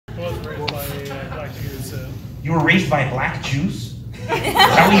Jews, so. You were raised by black Jews? Is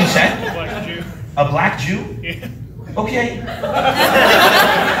that what you said? Black Jew. A black Jew? Yeah. Okay.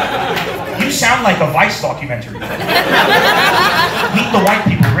 You sound like a Vice documentary. Meet the white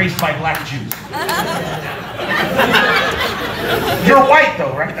people raised by black Jews. You're white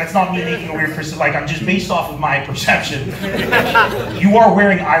though, right? That's not me making a weird person. Like, I'm just based off of my perception. You are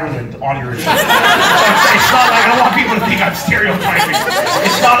wearing Ireland on your shirt. It's not like, I don't want people to think I'm stereotyping.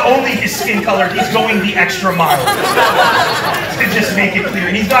 It's not only his skin color, he's going the extra mile. To just make it clear.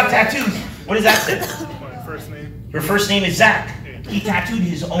 And he's got tattoos. What does that say? My first name. Your first name is Zach. He tattooed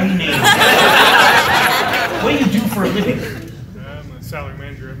his own name. What do you do for a living? I'm a salary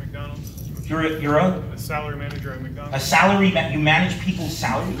manager at McDonald's. You're A salary manager at McDonald's. a salary you manage people's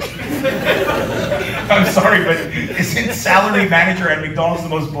salaries? I'm sorry, but isn't salary manager at McDonald's the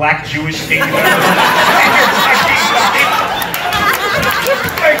most black Jewish thing you've ever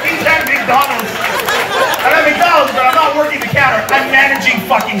He's at McDonald's. I'm at McDonald's, but I'm not working the counter. I'm managing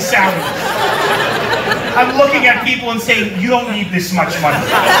fucking salaries. I'm looking at people and saying, you don't need this much money.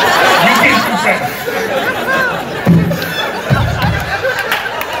 You can do better.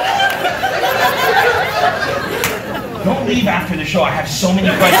 Don't leave after the show. I have so many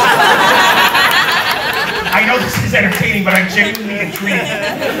questions. I know this is entertaining, but I'm genuinely intrigued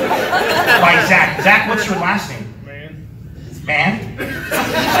by Zach. Zach, what's your last name? Man. Man?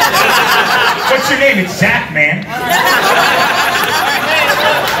 What's your name? It's Zach, man.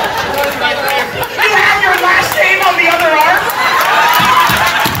 You have your last name on the other arm?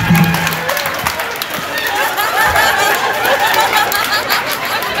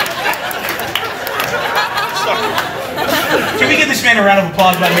 Can we give this man a round of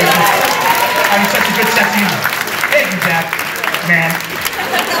applause by making having such a good sense of humor? Thank you, Zach. Man.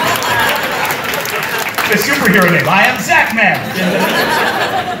 The superhero name. I am Zach Man.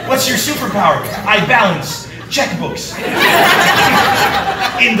 What's your superpower? I balance checkbooks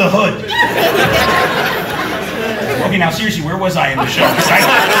in the hood. Okay, now seriously, where was I in the show?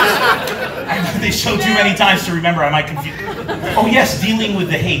 I've done this show too many times to remember. I might confuse. Oh yes, dealing with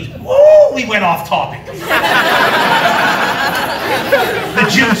the hate. Woo, we went off topic. The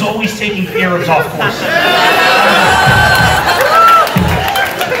Jews always taking Arabs off course.